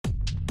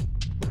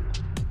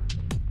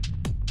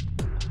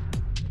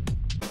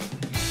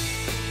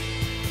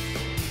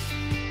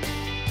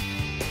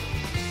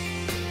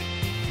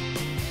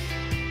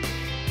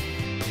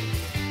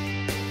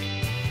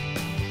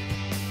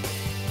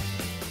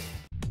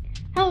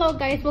Hello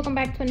guys, welcome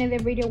back to another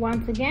video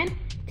once again.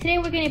 Today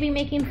we're going to be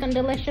making some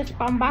delicious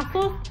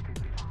pambazos.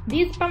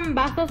 These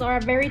pambazos are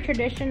a very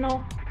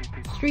traditional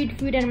street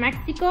food in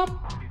Mexico.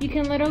 You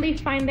can literally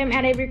find them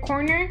at every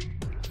corner,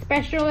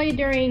 especially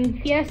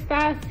during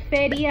fiestas,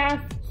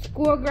 ferias,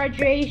 school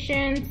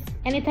graduations,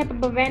 any type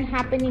of event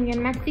happening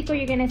in Mexico,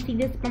 you're going to see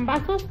these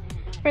pambazos.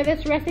 For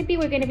this recipe,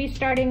 we're going to be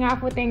starting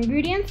off with the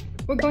ingredients.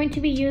 We're going to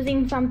be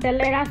using some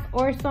teleras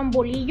or some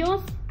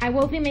bolillos. I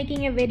will be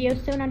making a video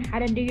soon on how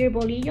to do your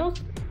bolillos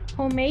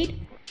homemade.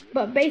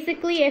 But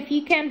basically, if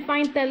you can't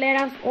find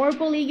teleras or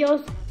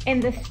bolillos in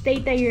the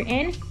state that you're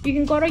in, you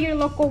can go to your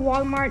local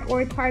Walmart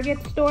or Target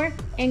store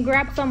and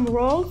grab some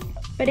rolls.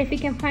 But if you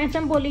can find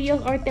some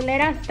bolillos or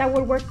teleras, that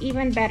would work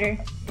even better.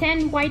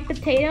 10 white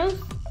potatoes,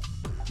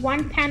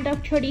 1 pound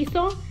of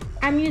chorizo.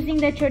 I'm using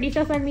the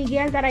Chorizo San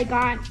Miguel that I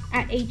got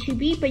at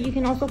H-E-B, but you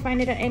can also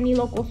find it at any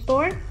local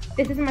store.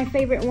 This is my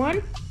favorite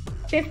one.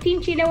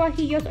 15 Chile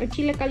Guajillos or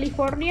Chile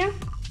California,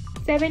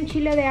 7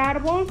 Chile de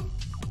Árbol,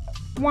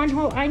 1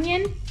 whole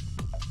onion,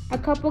 a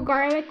couple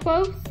garlic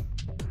cloves,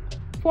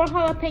 4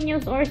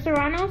 Jalapeños or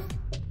Serranos,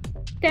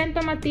 10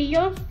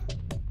 Tomatillos,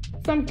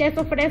 some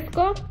Queso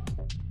Fresco,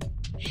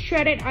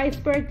 shredded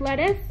Iceberg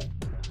Lettuce,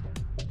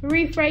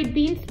 refried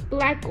beans,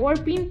 black or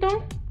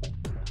Pinto,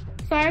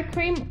 sour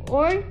cream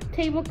or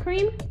table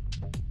cream,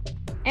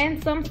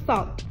 and some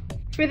salt.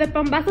 For the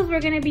pambazos, we're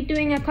going to be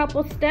doing a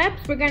couple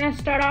steps. We're going to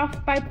start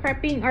off by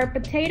prepping our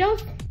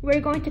potatoes.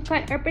 We're going to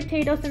cut our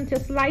potatoes into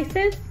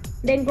slices,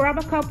 then grab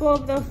a couple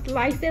of those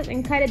slices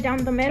and cut it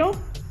down the middle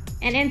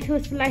and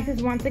into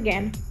slices once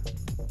again.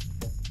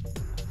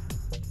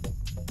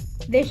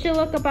 They should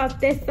look about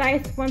this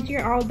size once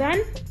you're all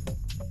done.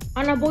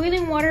 On a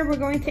boiling water, we're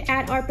going to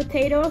add our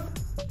potatoes,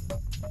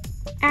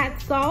 add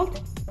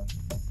salt,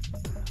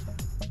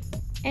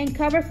 and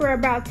cover for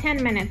about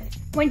 10 minutes.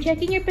 When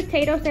checking your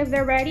potatoes if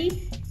they're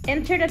ready,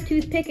 enter the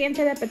toothpick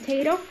into the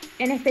potato,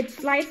 and if it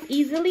slides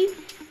easily,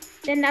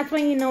 then that's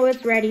when you know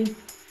it's ready.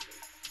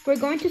 We're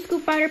going to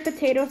scoop out our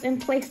potatoes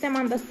and place them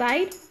on the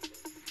side.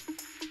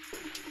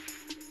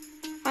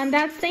 On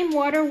that same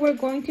water, we're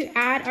going to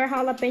add our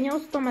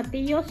jalapeños,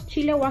 tomatillos,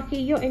 Chile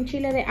Guajillo, and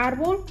Chile de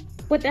Árbol.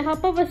 With the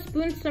help of a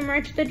spoon,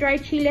 submerge the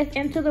dried chiles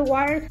into the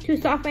water to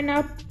soften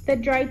up the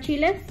dried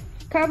chiles.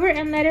 Cover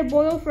and let it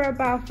boil for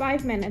about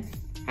 5 minutes.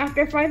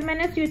 After 5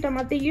 minutes, your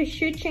tomatillos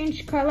should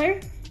change color,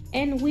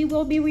 and we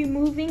will be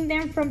removing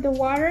them from the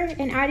water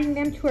and adding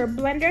them to our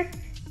blender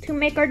to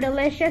make our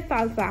delicious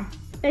salsa.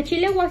 The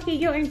Chile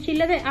Guajillo and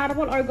Chile de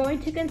Árbol are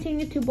going to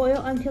continue to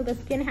boil until the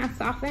skin has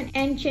softened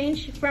and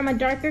changed from a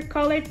darker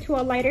color to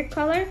a lighter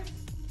color.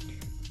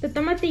 The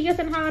tomatillos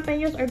and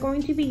jalapeños are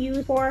going to be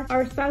used for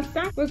our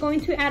salsa. We're going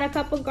to add a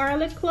couple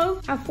garlic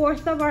cloves,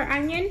 1/4 of our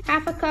onion,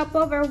 1/2 cup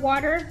of our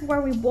water where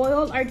we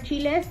boiled our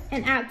chiles,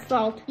 and add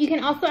salt. You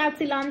can also add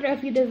cilantro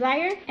if you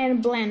desire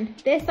and blend.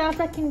 This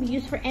salsa can be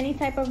used for any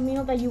type of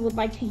meal that you would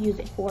like to use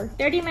it for.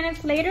 30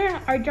 minutes later,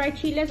 our dried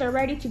chiles are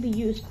ready to be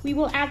used. We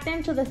will add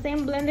them to the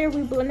same blender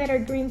we blended our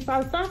green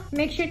salsa.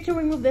 Make sure to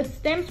remove the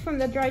stems from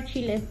the dried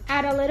chiles.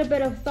 Add a little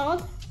bit of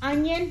salt,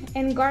 onion,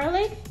 and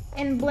garlic,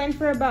 and blend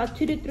for about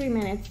 2 to 3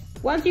 minutes.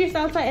 Once your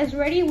salsa is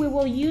ready, we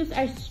will use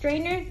a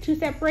strainer to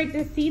separate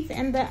the seeds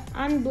and the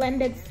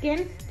unblended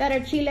skin that our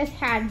chiles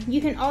had.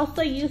 You can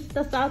also use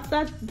the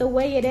salsa the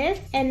way it is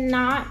and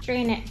not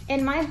strain it.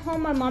 In my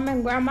home, my mom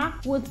and grandma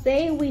would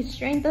say we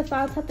strain the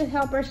salsa to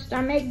help our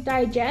stomach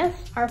digest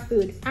our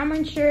food. I'm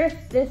unsure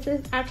if this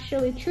is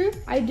actually true.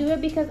 I do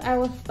it because I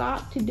was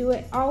taught to do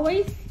it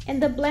always. In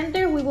the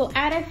blender, we will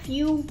add a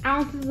few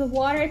ounces of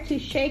water to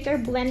shake our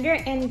blender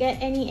and get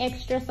any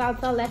extra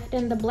salsa left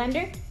in the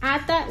blender.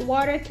 Add that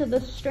water to the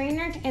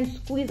strainer and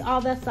squeeze all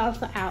the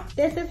salsa out.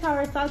 This is how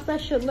our salsa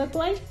should look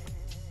like.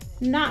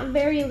 Not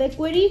very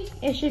liquidy,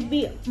 it should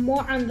be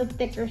more on the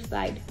thicker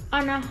side.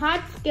 On a hot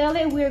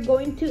skillet, we're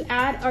going to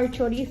add our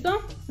chorizo.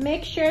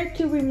 Make sure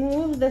to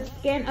remove the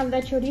skin of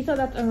the chorizo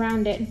that's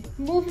around it.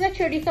 Move the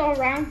chorizo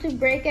around to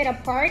break it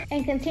apart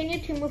and continue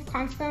to move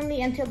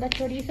constantly until the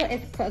chorizo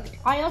is cooked.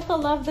 I also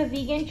love the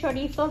vegan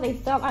chorizo they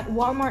sell at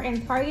Walmart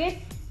and Target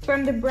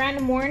from the brand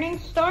Morning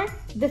Star.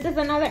 This is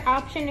another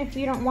option if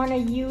you don't want to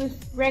use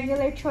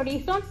regular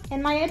chorizo.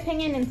 In my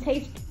opinion, it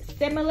tastes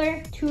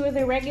similar to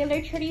the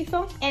regular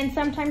chorizo and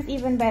sometimes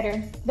even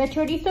better. The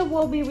chorizo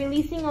will be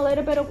releasing a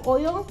little bit of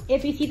oil.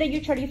 If you see that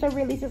your chorizo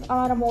releases a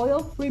lot of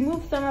oil,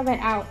 remove some of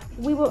it out.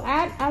 We will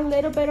add a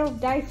little bit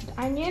of diced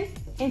onion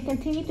and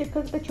continue to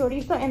cook the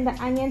chorizo and the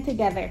onion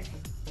together.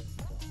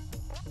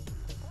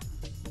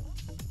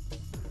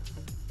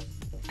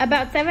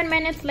 About 7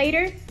 minutes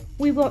later,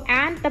 we will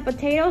add the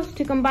potatoes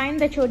to combine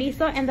the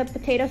chorizo and the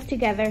potatoes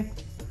together.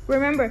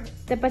 Remember,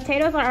 the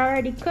potatoes are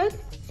already cooked,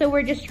 so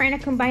we're just trying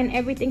to combine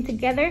everything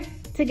together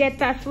to get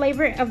that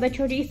flavor of the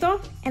chorizo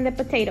and the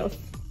potatoes.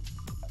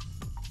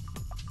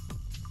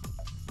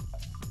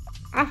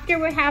 After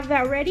we have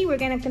that ready, we're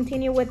gonna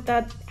continue with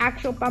the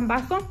actual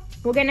pambazo.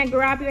 We're gonna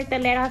grab your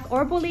teleras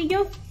or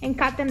bolillos and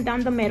cut them down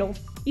the middle.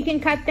 You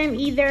can cut them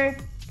either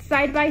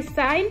side by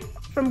side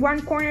from one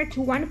corner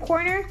to one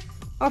corner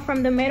or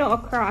from the middle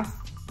across.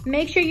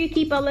 Make sure you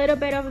keep a little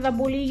bit of the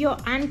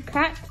bolillo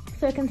uncut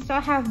so it can still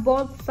have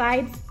both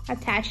sides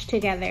attached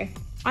together.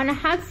 On a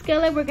hot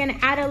skillet, we're gonna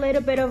add a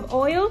little bit of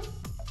oil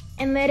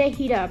and let it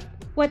heat up.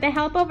 With the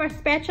help of our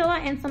spatula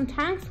and some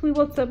tongs, we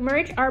will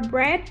submerge our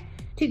bread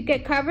to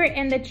get covered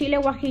in the Chile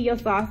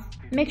Guajillo sauce.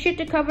 Make sure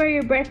to cover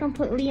your bread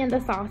completely in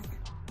the sauce.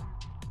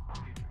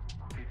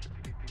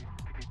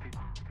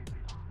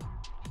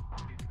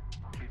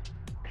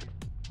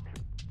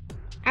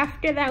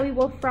 After that, we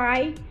will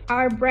fry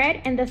our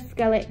bread in the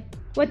skillet.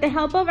 With the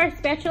help of our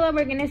spatula,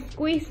 we're gonna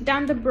squeeze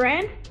down the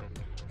bread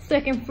so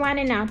it can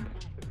flatten up.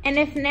 And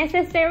if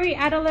necessary,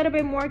 add a little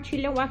bit more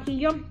Chile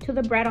Guajillo to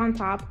the bread on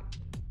top.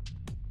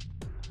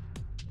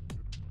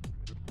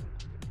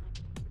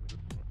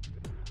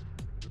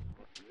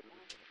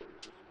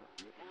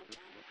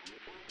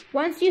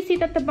 Once you see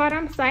that the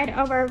bottom side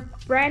of our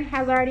bread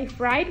has already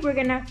fried, we're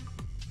gonna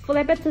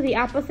flip it to the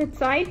opposite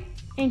side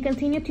and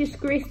continue to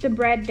squeeze the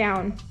bread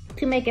down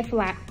to make it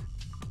flat.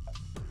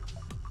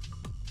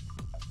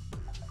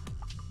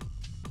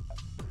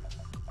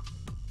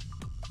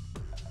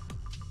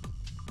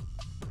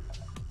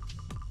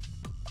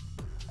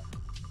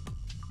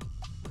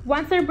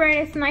 Once our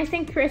bread is nice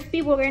and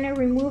crispy, we're gonna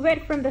remove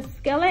it from the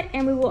skillet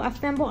and we will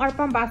assemble our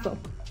pambazo.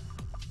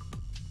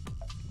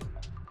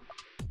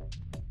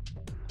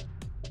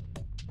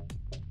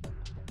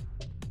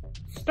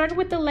 Start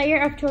with the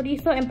layer of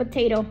chorizo and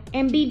potato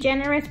and be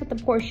generous with the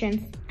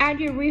portions. Add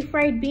your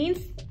refried beans,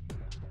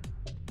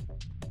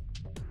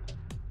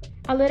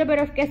 a little bit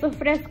of queso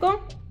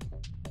fresco,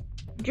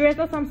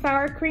 drizzle some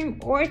sour cream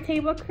or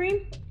table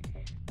cream,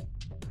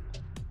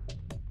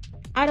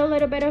 add a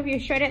little bit of your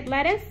shredded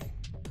lettuce,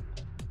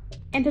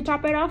 and to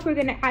top it off, we're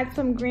gonna add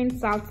some green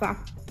salsa.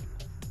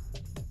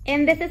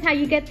 And this is how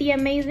you get the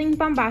amazing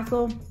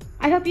pambazo.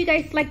 I hope you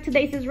guys liked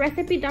today's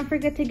recipe. Don't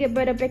forget to give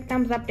it a big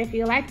thumbs up if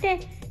you liked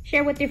it.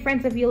 Share with your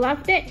friends if you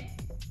loved it.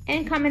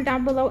 And comment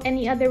down below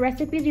any other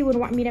recipes you would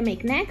want me to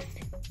make next.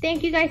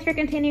 Thank you guys for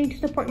continuing to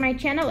support my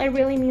channel. It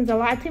really means a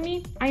lot to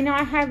me. I know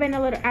I have been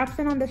a little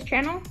absent on this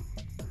channel,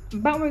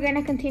 but we're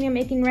gonna continue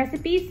making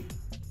recipes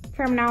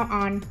from now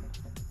on.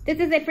 This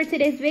is it for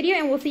today's video,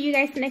 and we'll see you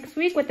guys next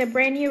week with a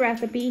brand new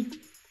recipe.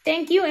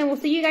 Thank you, and we'll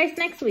see you guys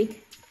next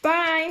week.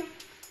 Bye!